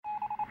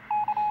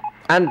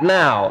And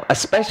now, a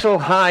special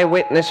high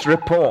witness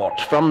report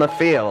from the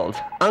field.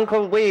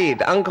 Uncle Weed,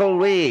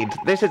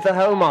 this is the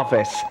Home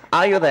Office.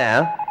 Are you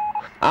there?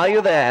 Are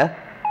you there?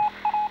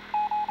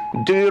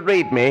 Do you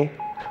read me?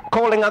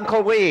 Calling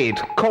Uncle Weed.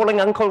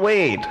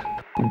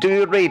 Do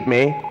you read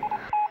me?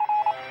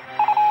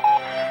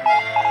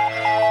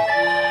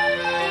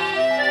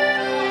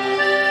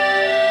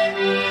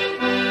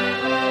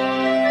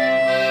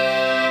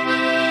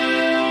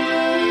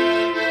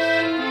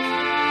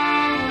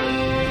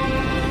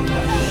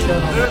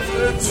 If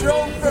you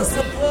choke the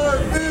supply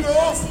of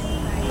needles,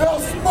 they'll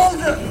smoke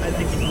it! I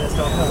think he's messed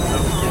up.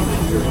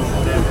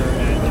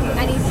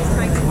 And he's just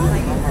trying to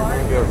like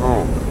Get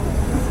home.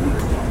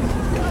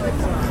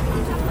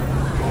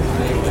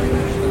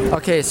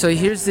 Okay, so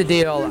here's the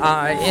deal.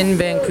 In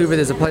Vancouver,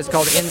 there's a place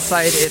called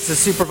Insight. It's a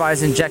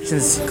supervised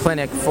injections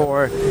clinic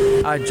for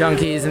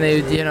junkies, and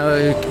they,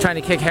 trying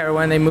to kick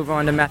heroin, they move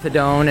on to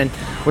methadone and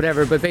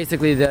whatever. But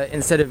basically,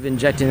 instead of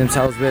injecting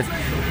themselves with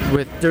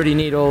dirty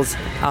needles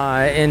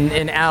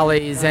in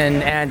alleys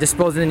and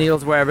disposing the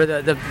needles wherever,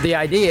 the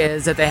idea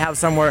is that they have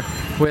somewhere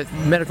with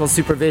medical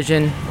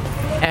supervision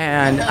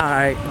and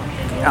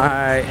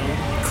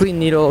clean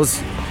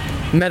needles,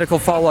 medical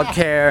follow-up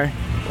care,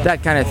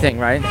 that kind of thing,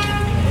 right?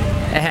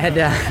 And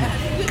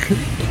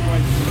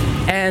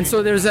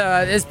so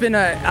it's been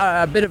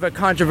a bit of a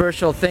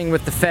controversial thing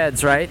with the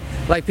feds, right?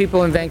 Like,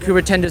 people in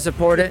Vancouver tend to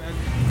support it,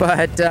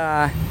 but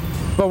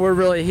we're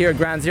really here at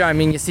Ground Zero. I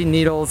mean, you see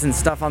needles and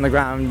stuff on the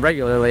ground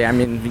regularly. I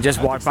mean, you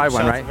just walk by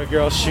one, right? A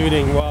girl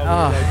shooting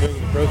while we were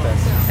doing the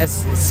protest.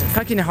 It's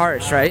fucking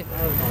harsh, right?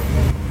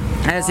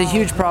 And it's a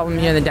huge problem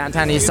here in the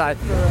downtown east side.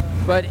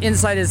 But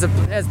Insight is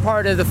as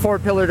part of the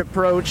four-pillared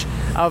approach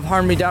of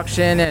harm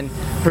reduction and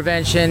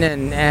prevention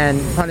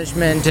and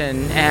punishment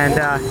and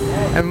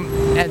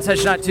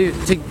such, not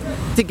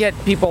to get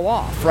people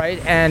off,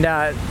 right? And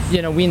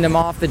wean them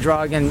off the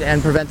drug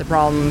and prevent the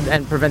problem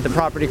and prevent the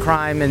property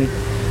crime and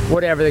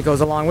whatever that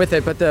goes along with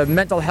it. But the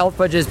mental health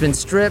budget has been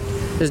stripped.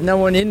 There's no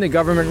one in the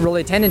government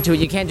really attending to it.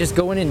 You can't just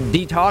go in and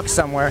detox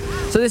somewhere.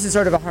 So this is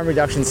sort of a harm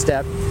reduction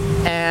step.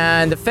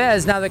 And the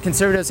feds, now that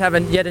Conservatives have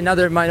yet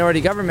another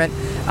minority government,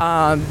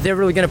 they're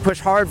really going to push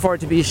hard for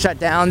it to be shut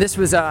down. This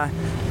was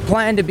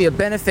planned to be a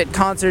benefit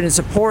concert in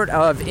support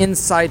of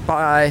Insight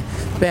by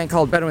a band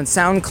called Bedouin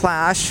Sound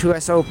Clash, who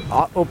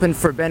opened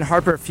for Ben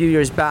Harper a few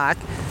years back.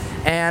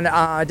 And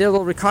I did a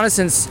little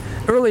reconnaissance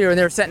earlier, and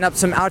they were setting up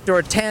some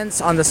outdoor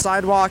tents on the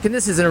sidewalk. And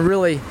this is in a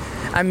really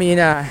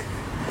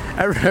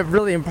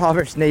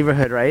impoverished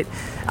neighborhood, right?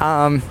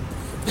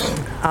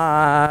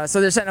 So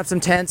they're setting up some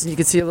tents, and you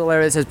can see a little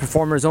area that says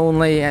performers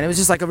only, and it was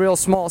just like a real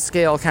small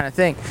scale kind of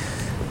thing.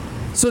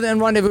 So then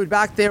rendezvoused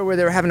back there where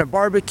they were having a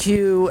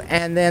barbecue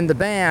and then the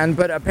band,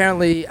 but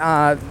apparently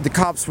the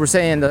cops were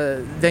saying,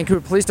 the Vancouver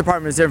Police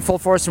Department was there in full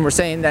force and were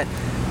saying that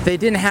they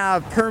didn't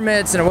have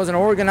permits and it wasn't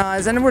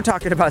organized, and we're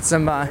talking about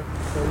some kind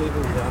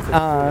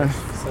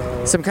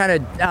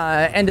of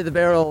end of the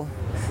barrel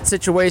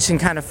situation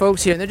kind of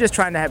folks here, and they're just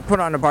trying to put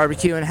on a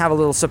barbecue and have a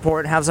little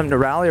support and have something to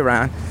rally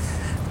around.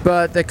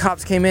 But the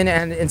cops came in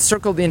and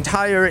encircled the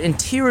entire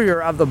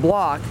interior of the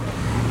block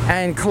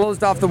and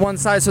closed off the one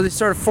side, so they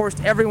sort of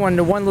forced everyone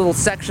to one little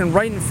section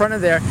right in front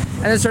of there,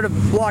 and then sort of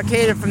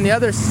blockaded from the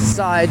other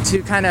side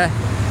to kind of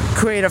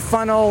create a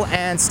funnel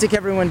and stick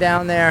everyone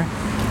down there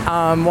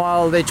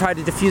while they tried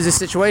to defuse the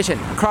situation.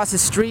 Across the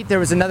street, there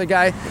was another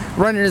guy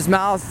running his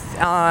mouth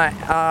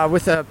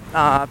with a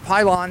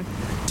pylon,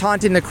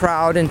 taunting the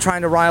crowd and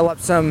trying to rile up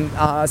some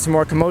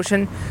more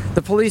commotion.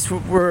 The police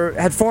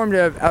had formed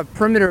a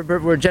perimeter,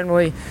 but were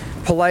generally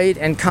polite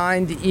and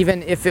kind,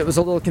 even if it was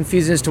a little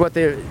confusing as to what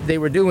they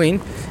were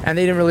doing, and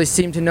they didn't really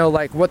seem to know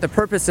like what the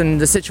purpose and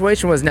the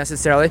situation was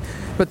necessarily,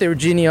 but they were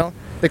genial.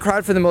 The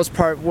crowd, for the most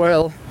part,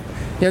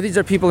 these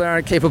are people that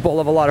aren't capable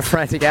of a lot of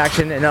frantic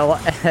action,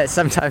 and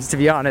sometimes, to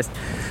be honest.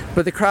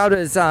 But the crowd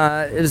is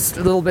a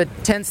little bit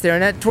tense there,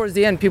 and towards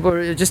the end, people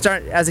just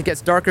start, as it gets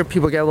darker,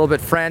 people get a little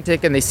bit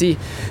frantic, and they see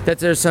that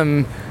there's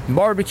some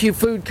barbecue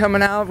food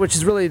coming out, which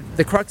is really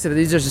the crux of it.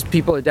 These are just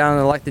people that are down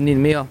and like to need a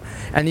meal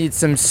and need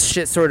some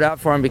shit sorted out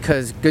for them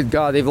because, good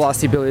God, they've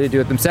lost the ability to do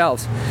it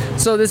themselves.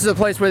 So this is a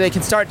place where they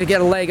can start to get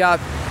a leg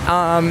up,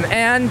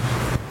 and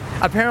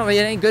apparently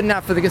it ain't good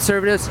enough for the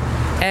Conservatives,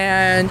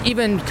 and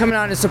even coming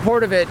out in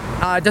support of it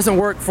doesn't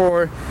work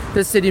for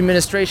the city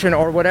administration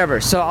or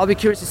whatever. So I'll be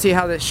curious to see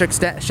how that shakes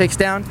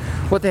down,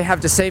 what they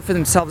have to say for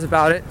themselves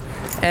about it.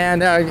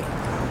 And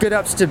good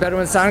ups to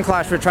Bedouin Sound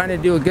Clash for trying to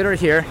do a gooder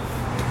here.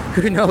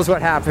 Who knows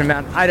what happened,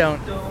 man? I don't.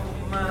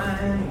 Don't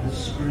mind the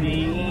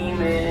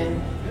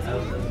screaming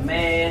of the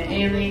man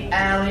in the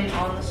alley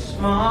on the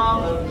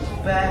small of his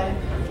back.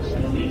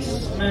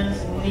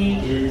 Policeman's knee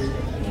is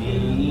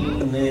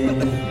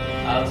healing.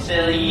 I'll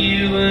tell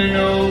you an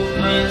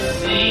open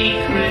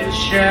secret,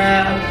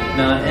 child.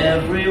 Not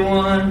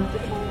everyone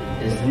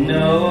is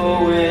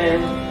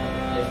knowing.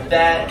 If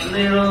that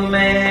little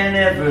man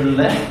ever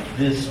left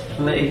this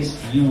place,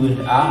 you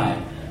and I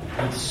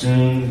would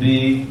soon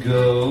be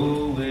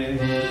going.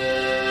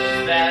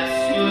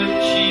 That's what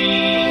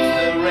keeps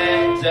the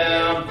rent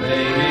down,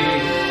 baby.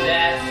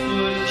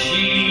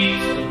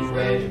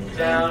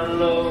 down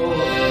low.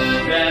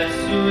 That's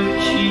what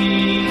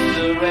keeps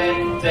the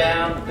rent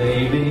down,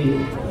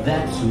 baby.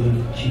 That's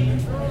what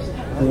keeps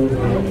the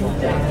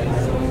rent down.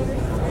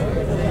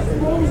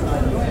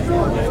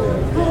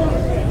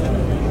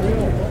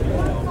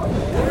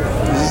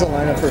 Is this a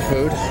lineup for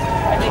food?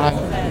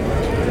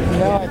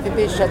 No, I think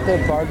they shut the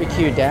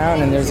barbecue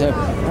down, and there's a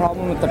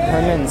problem with the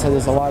permit, so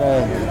there's a lot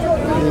of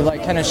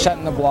like kind of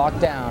shutting the block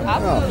down.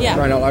 Yeah.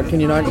 Right now, can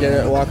you not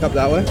walk up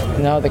that way?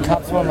 No, the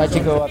cops won't let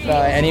you go up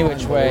any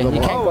which way. You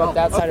can't go up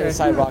that side of the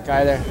sidewalk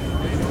either.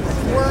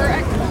 We're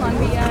at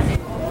Columbia.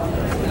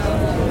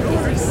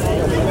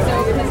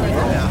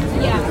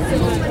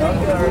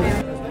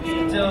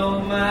 You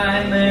don't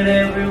mind that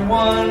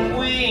everyone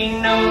we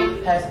know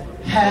has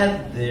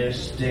had their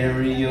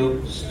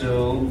stereo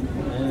stolen.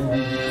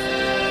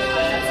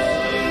 That's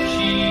what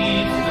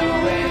keeps the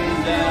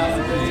rent down,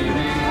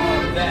 baby.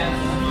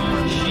 That's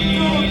what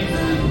keeps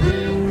the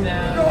rent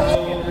down,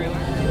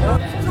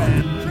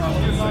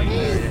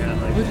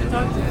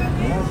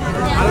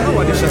 I don't know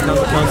why they shut down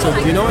the council. Do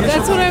you know what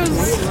That's what I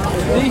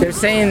was. They're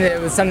saying that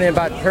it was something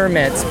about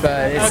permits,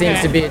 but it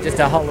seems to be just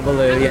a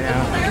hullabaloo, you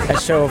know, a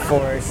show of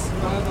force.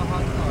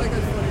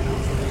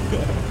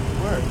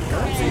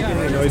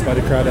 Getting annoyed by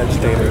the crowd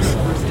agitators.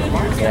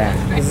 Yeah.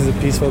 This is a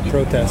peaceful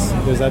protest.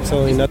 There's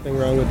absolutely nothing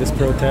wrong with this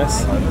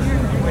protest.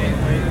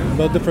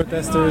 Both the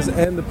protesters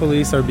and the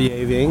police are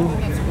behaving.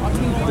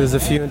 There's a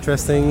few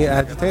interesting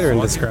agitators in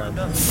this crowd.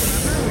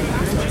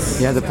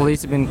 Yeah, the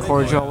police have been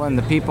cordial, and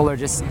the people are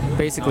just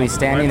basically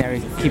standing there,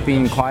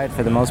 keeping quiet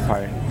for the most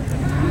part.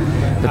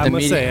 But I the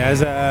must say,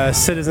 as a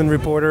citizen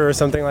reporter or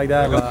something like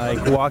that,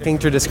 like walking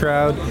through this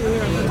crowd,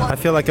 I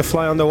feel like a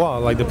fly on the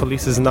wall. Like the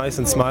police is nice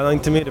and smiling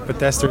to me, the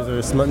protesters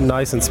are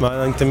nice and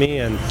smiling to me,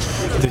 and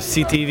the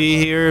CTV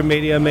here,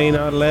 media may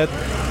not let,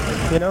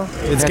 you know,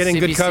 it's getting CBC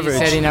good coverage.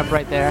 setting up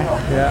right there.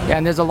 Yeah.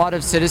 And there's a lot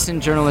of citizen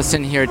journalists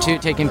in here too,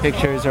 taking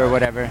pictures or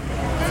whatever.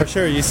 For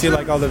sure, you see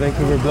like all the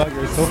Vancouver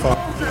bloggers so far.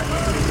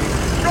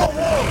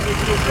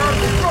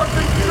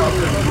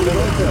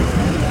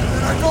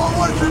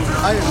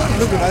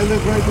 I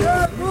live right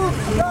there.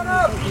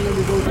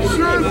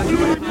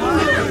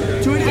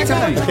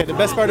 Okay, the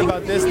best part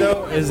about this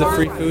though is the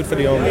free food for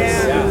the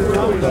homeless.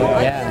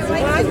 Yeah.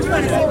 I just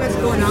want to see what's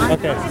going on.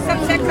 Okay,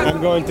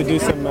 I'm going to do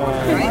some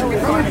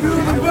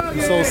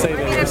soul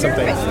saving or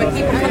something.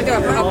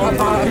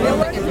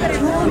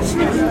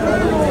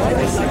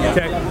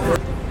 Okay.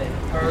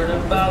 Heard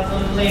about the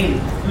lady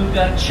who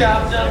got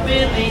chopped up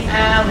in the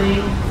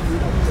alley.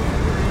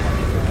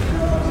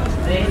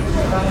 They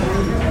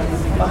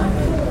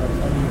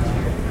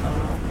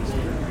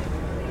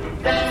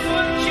That's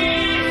what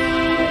keeps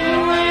the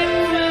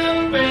rent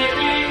down,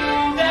 baby.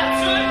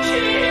 That's what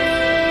keeps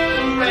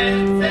the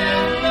rent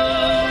down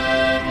low.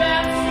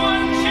 That's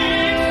what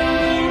keeps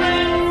the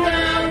rent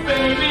down,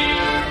 baby.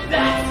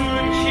 That's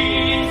what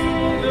keeps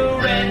the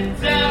rent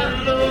down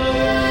low.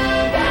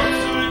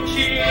 That's what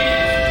keeps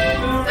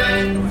the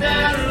rent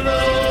down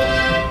low.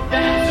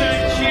 That's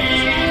what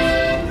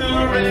keeps the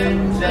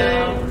rent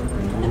down.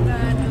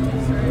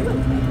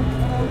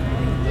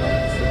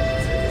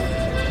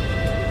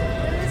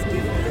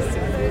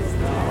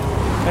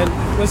 And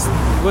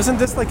wasn't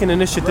this like an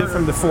initiative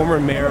from the former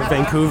mayor of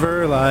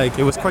Vancouver? Like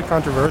it was quite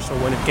controversial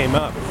when it came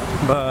up,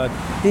 but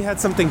he had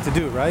something to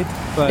do, right?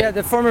 But Yeah,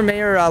 the former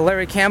mayor,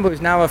 Larry Campbell,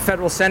 who's now a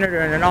federal senator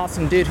and an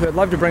awesome dude who I'd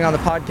love to bring on the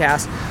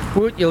podcast.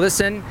 Woot, you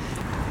listen.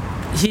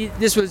 He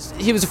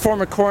was a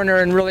former coroner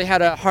and really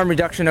had a harm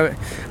reduction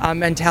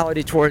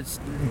mentality towards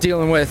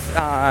dealing with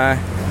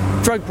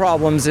drug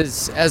problems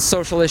as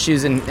social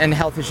issues and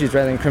health issues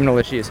rather than criminal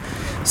issues.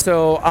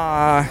 So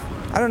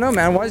I don't know,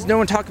 man. Why does no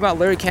one talk about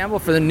Larry Campbell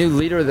for the new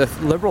leader of the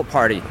Liberal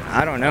Party?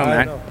 I don't know,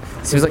 man.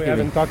 Seems like we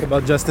haven't talked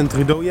about Justin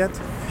Trudeau yet.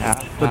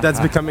 But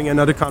that's becoming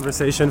another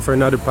conversation for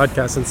another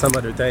podcast and some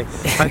other day.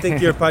 I think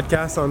your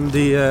podcast on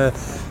the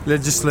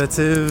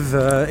legislative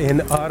in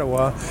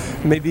Ottawa,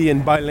 maybe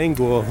in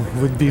bilingual,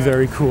 would be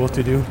very cool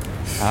to do.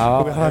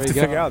 Oh, We'll have to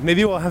figure out.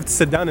 Maybe we'll have to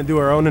sit down and do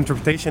our own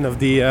interpretation of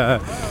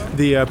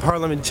the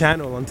Parliament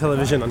channel on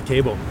television on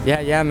cable.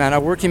 Yeah, man. A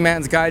working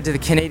man's guide to the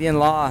Canadian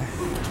law.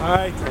 All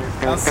right.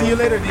 I'll see you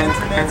later, the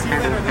internet. See you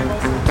later,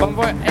 Nicholas. Bon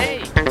voy- Hey!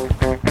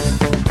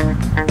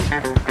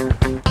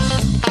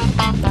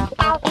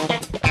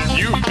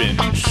 You've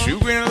been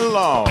shooting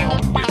along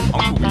with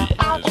Uncle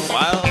Weed's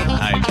Wild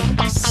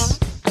Hijinks.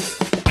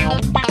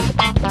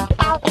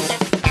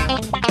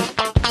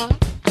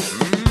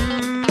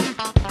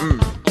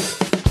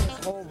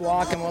 Whole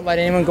block and won't let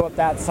anyone go up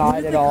that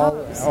side at all,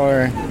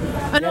 or...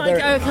 I know,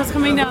 like, I was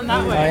coming down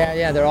that Oh way.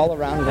 yeah, they're all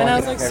around. And I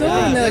was like, so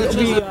like,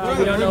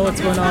 we don't know what's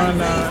going on.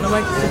 And I'm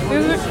like,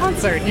 there's a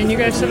concert, and you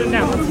guys shut it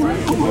down.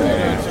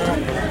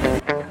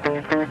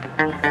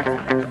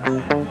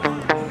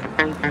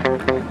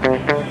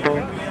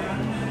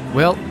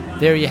 Well,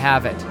 there you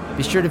have it.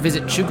 Be sure to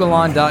visit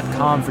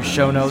chugalon.com for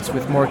show notes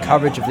with more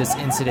coverage of this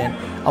incident,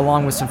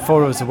 along with some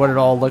photos of what it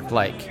all looked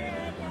like.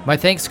 My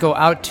thanks go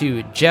out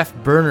to Jeff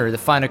Berner, the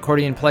fine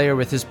accordion player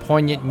with his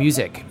poignant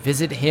music.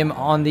 Visit him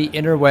on the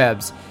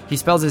interwebs. He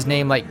spells his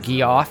name like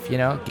Geoff,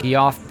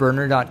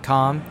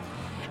 geoffberner.com.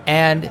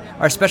 And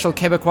our special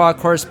Quebecois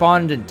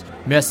correspondent,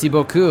 merci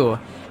beaucoup,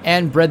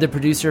 and Brett, the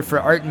producer, for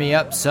arting me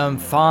up some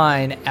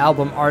fine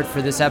album art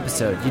for this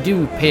episode. You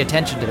do pay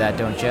attention to that,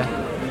 don't you?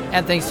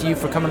 And thanks to you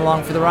for coming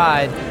along for the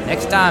ride.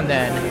 Next time,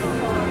 then.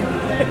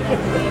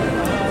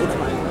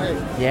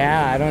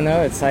 Yeah, I don't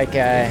know. It's like,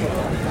 I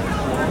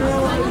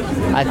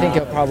think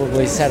it'll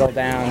probably settle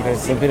down.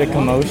 There's a bit of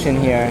commotion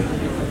here.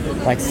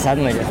 Like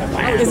suddenly, just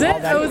wham, Is it? all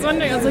that- I was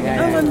wondering. I was like,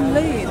 I'm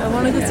late. I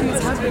want to go see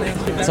what's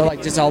happening. So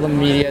like just all the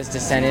media is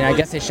descending. I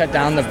guess they shut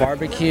down the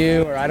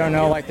barbecue, or I don't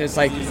know. Like there's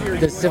like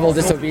the civil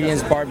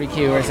disobedience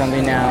barbecue or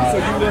something now.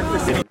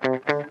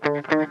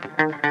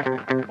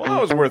 Well,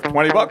 that was worth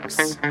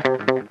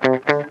 $20.